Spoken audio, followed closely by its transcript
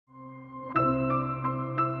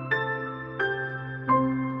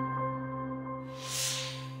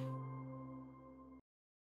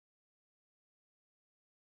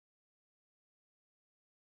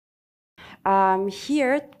I'm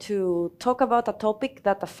here to talk about a topic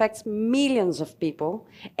that affects millions of people,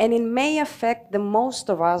 and it may affect the most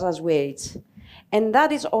of us as we age, and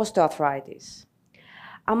that is osteoarthritis.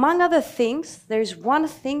 Among other things, there is one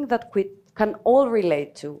thing that we can all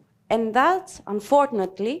relate to, and that,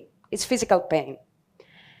 unfortunately, is physical pain.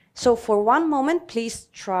 So for one moment, please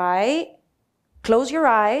close your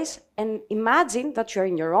eyes and imagine that you're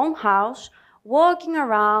in your own house, walking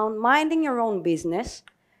around, minding your own business,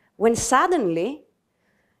 when suddenly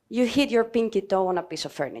you hit your pinky toe on a piece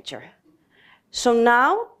of furniture. So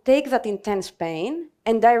now take that intense pain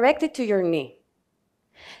and direct it to your knee.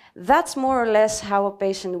 That's more or less how a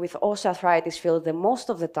patient with osteoarthritis feels the most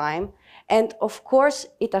of the time, and of course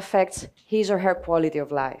it affects his or her quality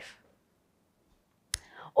of life.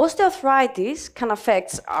 Osteoarthritis can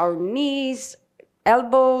affect our knees,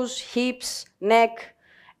 elbows, hips, neck,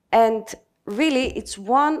 and really it's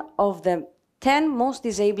one of the 10 most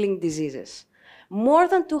disabling diseases. More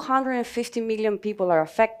than 250 million people are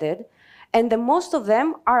affected, and the most of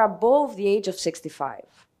them are above the age of 65.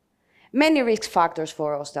 Many risk factors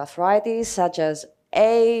for osteoarthritis, such as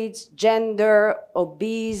age, gender,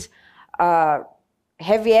 obese,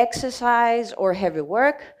 heavy exercise, or heavy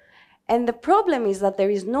work. And the problem is that there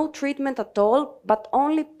is no treatment at all, but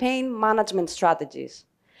only pain management strategies.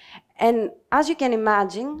 And as you can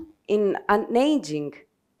imagine, in an aging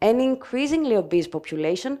and increasingly obese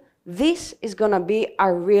population, this is going to be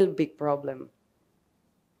a real big problem.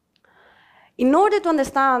 In order to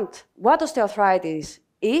understand what osteoarthritis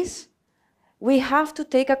is, we have to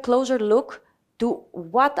take a closer look to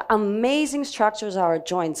what amazing structures our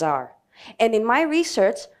joints are. And in my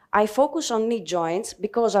research, I focus on knee joints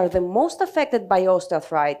because are the most affected by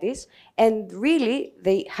osteoarthritis, and really,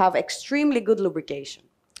 they have extremely good lubrication.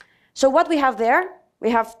 So what we have there, we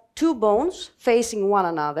have two bones facing one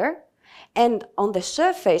another, and on the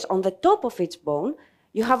surface, on the top of each bone,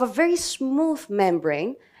 you have a very smooth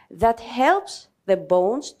membrane that helps the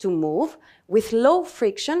bones to move with low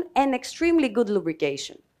friction and extremely good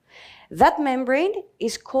lubrication. That membrane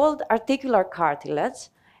is called articular cartilage,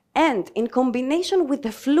 and in combination with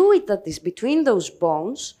the fluid that is between those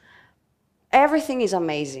bones, everything is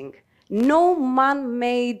amazing. No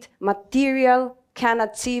man-made material can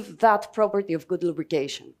achieve that property of good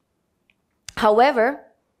lubrication. However,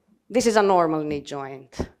 this is a normal knee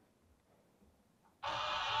joint.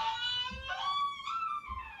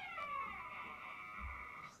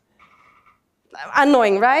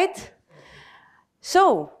 Annoying, right?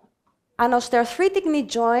 So, an osteoarthritic knee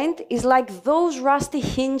joint is like those rusty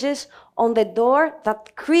hinges on the door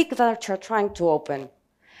that creak that you're trying to open.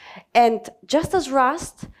 And just as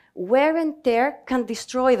rust, wear and tear can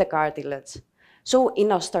destroy the cartilage. So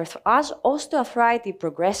as osteoarthritis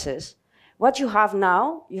progresses, what you have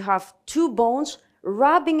now, you have two bones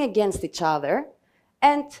rubbing against each other,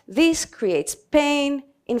 and this creates pain,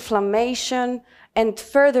 inflammation, and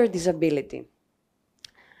further disability.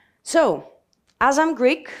 So, as I'm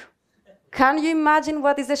Greek, can you imagine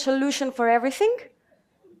what is the solution for everything?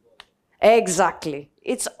 Exactly,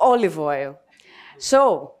 it's olive oil.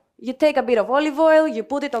 So, you take a bit of olive oil, you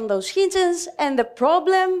put it on those hinges, and the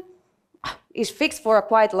problem is fixed for a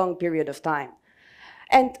quite long period of time.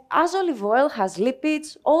 And as olive oil has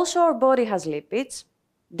lipids, also our body has lipids,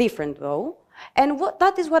 different though. And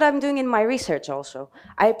that is what I'm doing in my research also.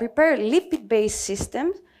 I prepare lipid-based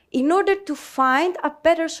systems in order to find a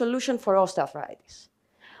better solution for osteoarthritis.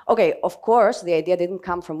 Okay, of course, the idea didn't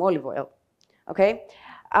come from olive oil, okay?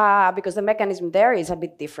 Because the mechanism there is a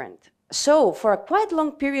bit different. So for a quite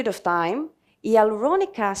long period of time,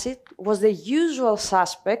 hyaluronic acid was the usual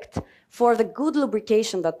suspect for the good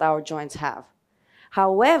lubrication that our joints have.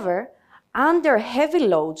 However, under heavy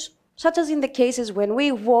loads, such as in the cases when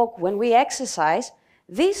we walk, when we exercise,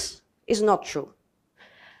 this is not true.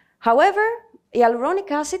 However, hyaluronic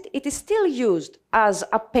acid, it is still used as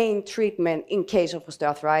a pain treatment in case of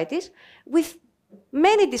osteoarthritis, with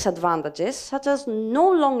many disadvantages, such as no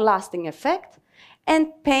long-lasting effect, and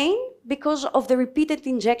pain because of the repeated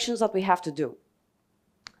injections that we have to do.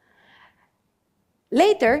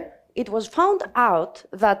 Later, it was found out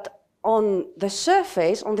that on the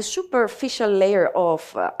surface, on the superficial layer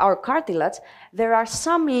of our cartilage, there are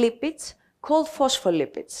some lipids called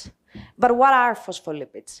phospholipids. But what are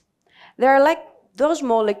phospholipids? They are like those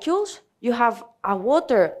molecules. You have a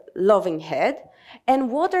water-loving head and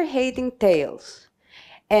water-hating tails.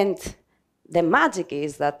 And the magic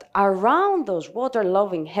is that around those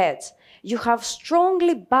water-loving heads, you have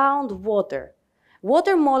strongly bound water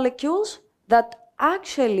molecules that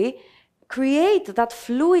actually create that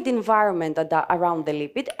fluid environment around the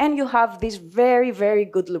lipid, and you have this very, very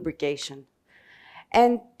good lubrication.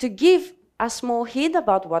 And to give a small hint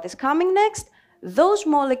about what is coming next, those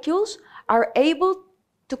molecules are able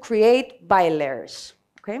to create bilayers,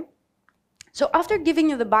 okay? So after giving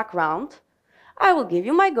you the background, I will give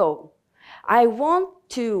you my goal. I want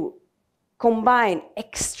to combine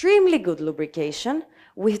extremely good lubrication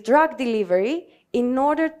with drug delivery in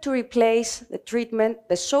order to replace the treatment,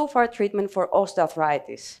 the so far treatment for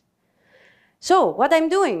osteoarthritis. So what I'm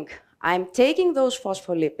doing, I'm taking those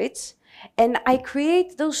phospholipids and I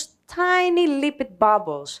create those tiny lipid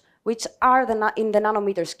bubbles, which are in the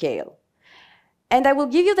nanometer scale. And I will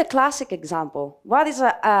give you the classic example. What is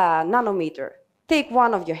a nanometer? Take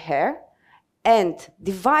one of your hair and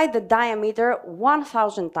divide the diameter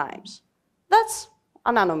 1,000 times. That's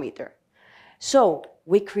a nanometer. So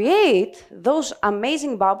we create those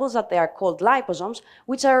amazing bubbles that they are called liposomes,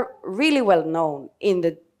 which are really well known in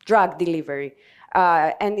the drug delivery.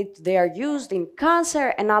 They are used in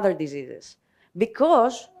cancer and other diseases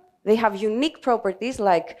because they have unique properties,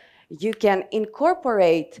 like you can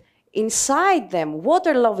incorporate inside them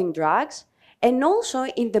water-loving drugs, and also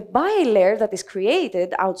in the bilayer that is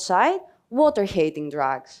created outside, water-hating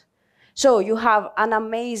drugs. So you have an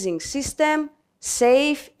amazing system,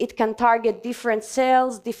 safe, it can target different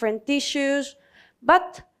cells, different tissues,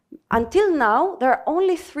 but until now, there are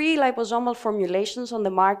only 3 liposomal formulations on the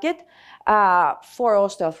market for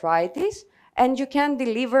osteoarthritis, and you can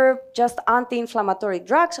deliver just anti-inflammatory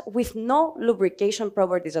drugs with no lubrication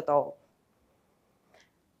properties at all.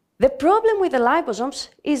 The problem with the liposomes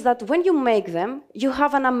is that when you make them, you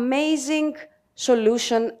have an amazing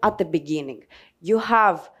solution at the beginning. You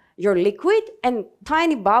have your liquid and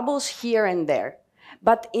tiny bubbles here and there.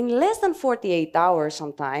 But in less than 48 hours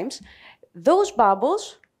sometimes, those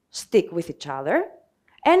bubbles stick with each other,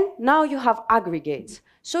 and now you have aggregates.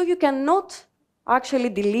 So you cannot actually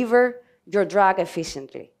deliver your drug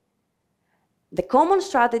efficiently. The common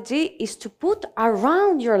strategy is to put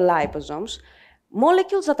around your liposomes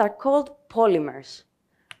molecules that are called polymers.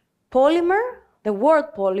 Polymer, the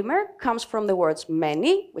word polymer comes from the words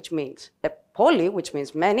many, which means poly, which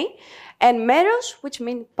means many, and meros, which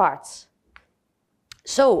means parts.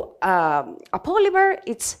 So a polymer,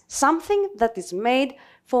 it's something that is made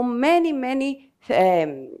from many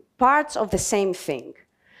parts of the same thing.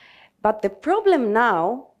 But the problem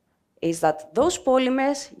now is that those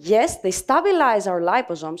polymers, yes, they stabilize our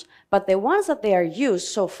liposomes, but the ones that they are used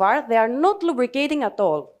so far, they are not lubricating at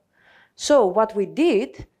all. So what we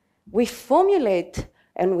did, we formulate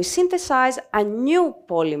and we synthesize a new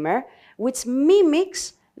polymer which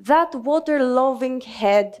mimics that water-loving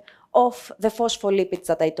head of the phospholipids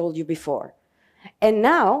that I told you before. And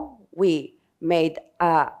now we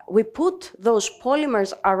put those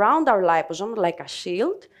polymers around our liposome like a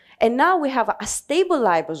shield, and now we have a stable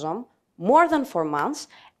liposome, more than 4 months,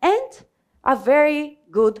 and a very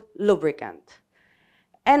good lubricant.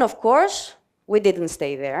 And of course, we didn't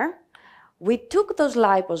stay there. We took those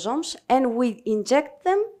liposomes and we inject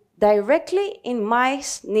them directly in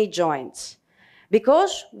mice knee joints.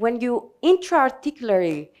 Because when you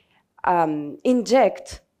intra-articularly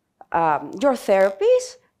inject your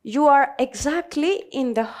therapies, you are exactly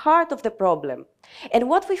in the heart of the problem. And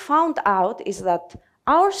what we found out is that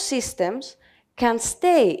our systems can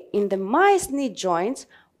stay in the mice knee joints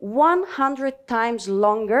 100 times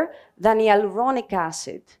longer than hyaluronic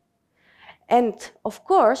acid. And of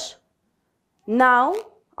course, now,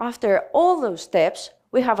 after all those steps,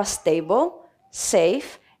 we have a stable,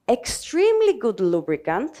 safe, extremely good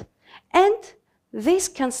lubricant, and this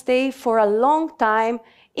can stay for a long time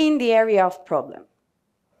in the area of problem.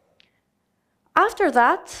 After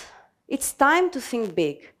that, it's time to think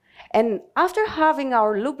big. And after having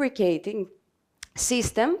our lubricating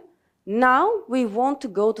system, now we want to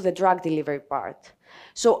go to the drug delivery part.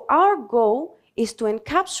 So our goal is to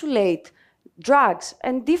encapsulate drugs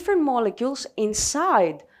and different molecules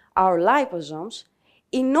inside our liposomes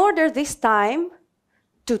in order this time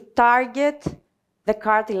to target the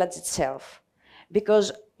cartilage itself.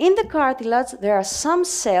 Because in the cartilage, there are some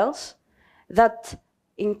cells that,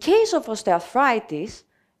 in case of osteoarthritis,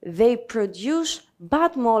 they produce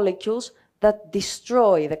bad molecules that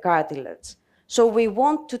destroy the cartilage. So we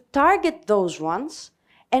want to target those ones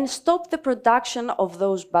and stop the production of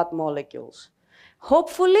those bad molecules.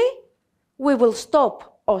 Hopefully, we will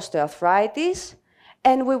stop osteoarthritis,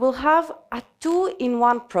 and we will have a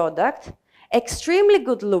two-in-one product, extremely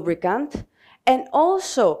good lubricant, and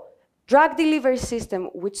also drug delivery system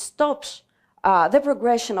which stops the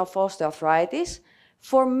progression of osteoarthritis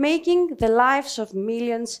for making the lives of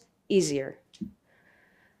millions easier.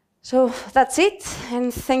 So that's it,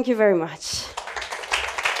 and thank you very much.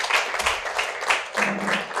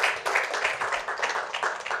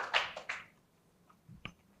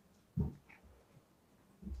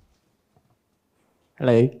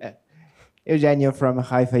 Hello. Evgenia from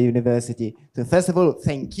Haifa University. So first of all,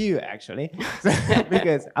 thank you, actually,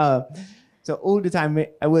 because so all the time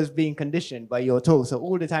I was being conditioned by your talk. So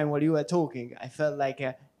all the time while you were talking, I felt like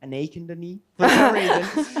an ache in the knee for some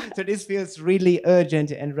reason. So this feels really urgent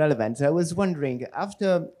and relevant. So I was wondering,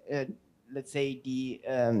 after, let's say,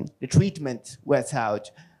 the treatment wears out,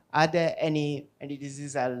 are there any, and this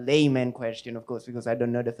is a layman question, of course, because I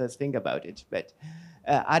don't know the first thing about it, but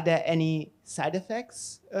are there any side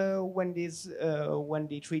effects when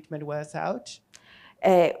the treatment wears out?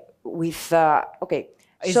 Okay.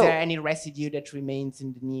 Is there any residue that remains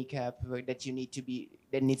in the kneecap that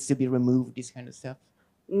needs to be removed? This kind of stuff.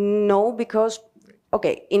 No, because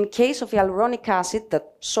in case of hyaluronic acid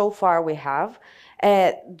that so far we have,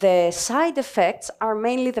 the side effects are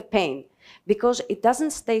mainly the pain because it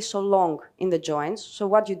doesn't stay so long in the joints. So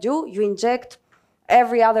what you do, you inject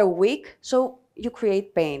every other week. So you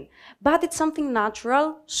create pain, but it's something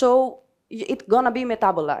natural, so it's gonna be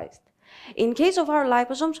metabolized. In case of our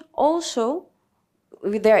liposomes, also,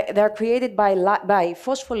 they're created by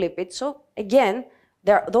phospholipids. So again,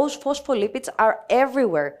 those phospholipids are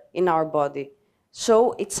everywhere in our body.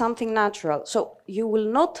 So it's something natural. So you will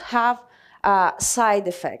not have side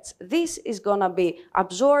effects. This is gonna be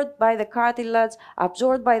absorbed by the cartilage,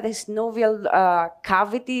 absorbed by the synovial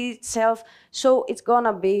cavity itself. So it's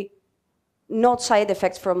gonna be not side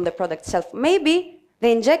effects from the product itself. Maybe the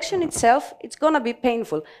injection itself, it's gonna be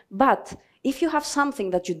painful. But if you have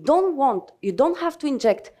something that you don't want, you don't have to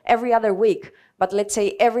inject every other week, but let's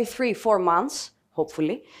say every 3-4 months,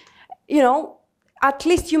 hopefully, at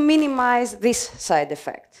least you minimize this side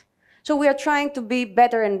effect. So we are trying to be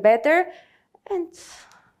better and better, and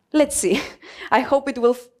let's see. I hope it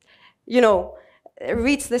will,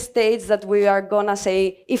 reach the stage that we are gonna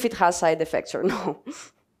say if it has side effects or no.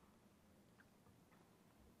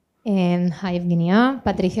 And hi, Evgenia.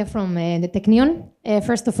 Patricia from the Technion.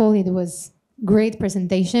 First of all, it was great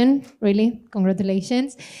presentation, really.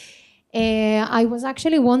 Congratulations. I was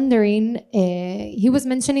actually wondering, he was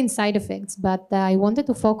mentioning side effects, but I wanted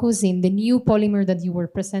to focus in the new polymer that you were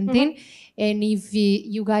presenting, and if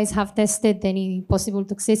you guys have tested any possible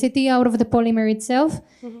toxicity out of the polymer itself.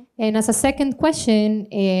 And as a second question,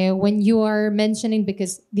 when you are mentioning,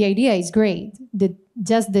 because the idea is great,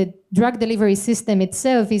 just the drug delivery system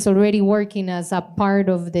itself is already working as a part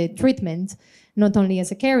of the treatment, not only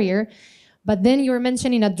as a carrier, but then you're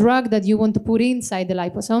mentioning a drug that you want to put inside the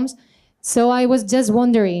liposomes. So I was just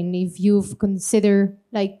wondering if you've considered,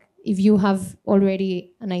 if you have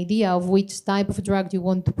already an idea of which type of drug you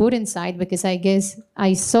want to put inside, because I guess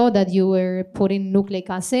I saw that you were putting nucleic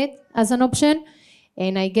acid as an option.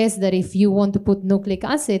 And I guess that if you want to put nucleic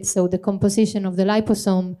acid, so the composition of the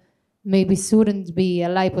liposome maybe shouldn't be a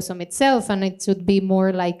liposome itself, and it should be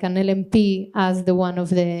more like an LMP as the one of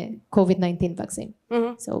the COVID-19 vaccine.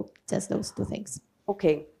 So just those two things.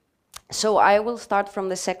 Okay. So I will start from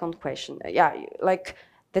the second question. Yeah,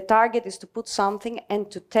 the target is to put something and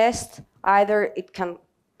to test either it can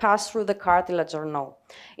pass through the cartilage or no.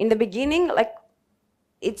 In the beginning,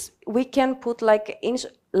 we can put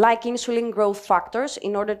insulin growth factors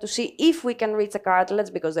in order to see if we can reach the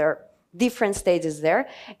cartilage, because there are different stages there.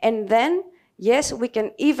 And then, yes, we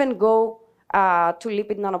can even go to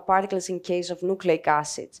lipid nanoparticles in case of nucleic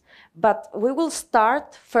acids. But we will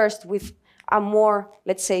start first with a more,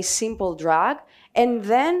 let's say, simple drug, and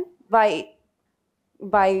then by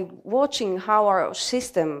watching how our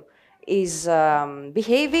system is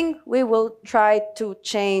behaving, we will try to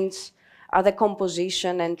change the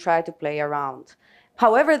composition and try to play around.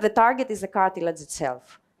 However, the target is the cartilage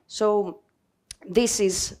itself. So this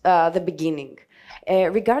is the beginning.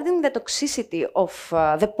 Regarding the toxicity of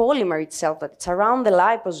the polymer itself, that it's around the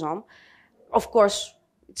liposome, of course,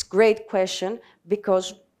 it's a great question,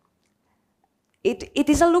 because it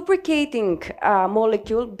is a lubricating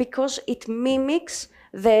molecule because it mimics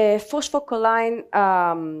the phosphocholine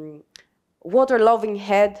water-loving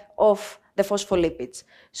head of the phospholipids.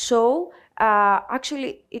 So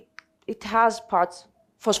actually, it has parts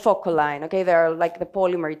phosphocholine, okay? They're like the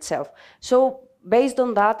polymer itself. So based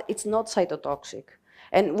on that, it's not cytotoxic.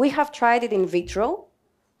 And we have tried it in vitro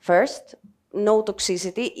first, no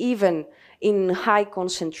toxicity, even in high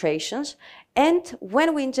concentrations. And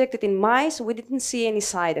when we injected in mice, we didn't see any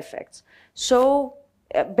side effects. So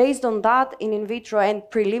based on that, in vitro and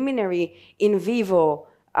preliminary in vivo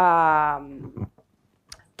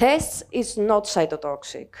tests, it's not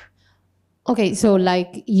cytotoxic. Okay, so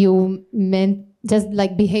you meant just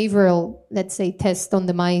behavioral, let's say, test on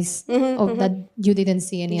the mice of that you didn't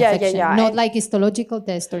see any affection. Not like histological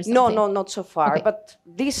test or something. No, not so far. Okay. But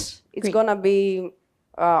this, it's gonna be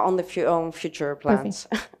on the on future plans.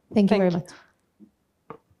 Thank you very much.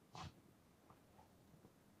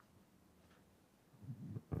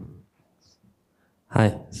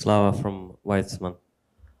 Hi, Slava from Weizmann.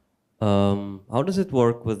 How does it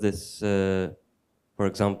work with this, for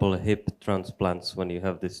example, hip transplants when you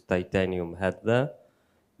have this titanium head there?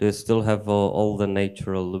 Do you still have all the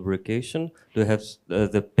natural lubrication? Do you have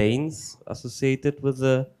the pains associated with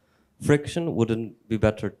the friction? Wouldn't it be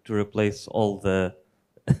better to replace all the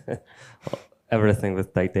everything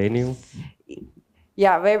with titanium?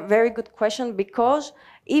 Yeah, very, very good question, because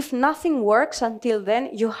if nothing works until then,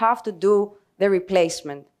 you have to do the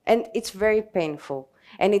replacement, and it's very painful,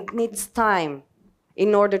 and it needs time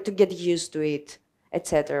in order to get used to it,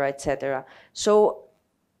 etc., etc. So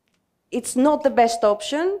it's not the best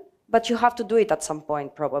option, but you have to do it at some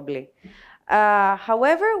point, probably.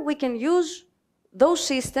 However, we can use those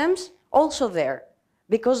systems also there,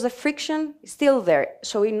 because the friction is still there.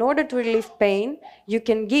 So in order to relieve pain, you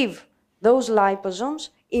can give those liposomes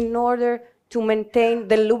in order to maintain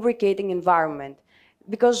the lubricating environment.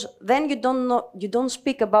 Because then you don't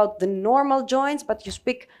speak about the normal joints, but you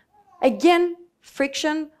speak, again,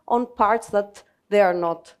 friction on parts that they are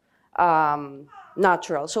not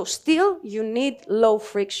natural. So still, you need low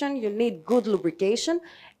friction, you need good lubrication,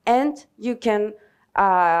 and you can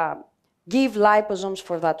give liposomes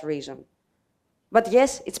for that reason. But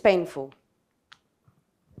yes, it's painful.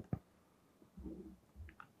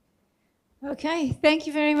 Okay, thank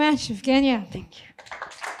you very much, Evgenia. Thank you.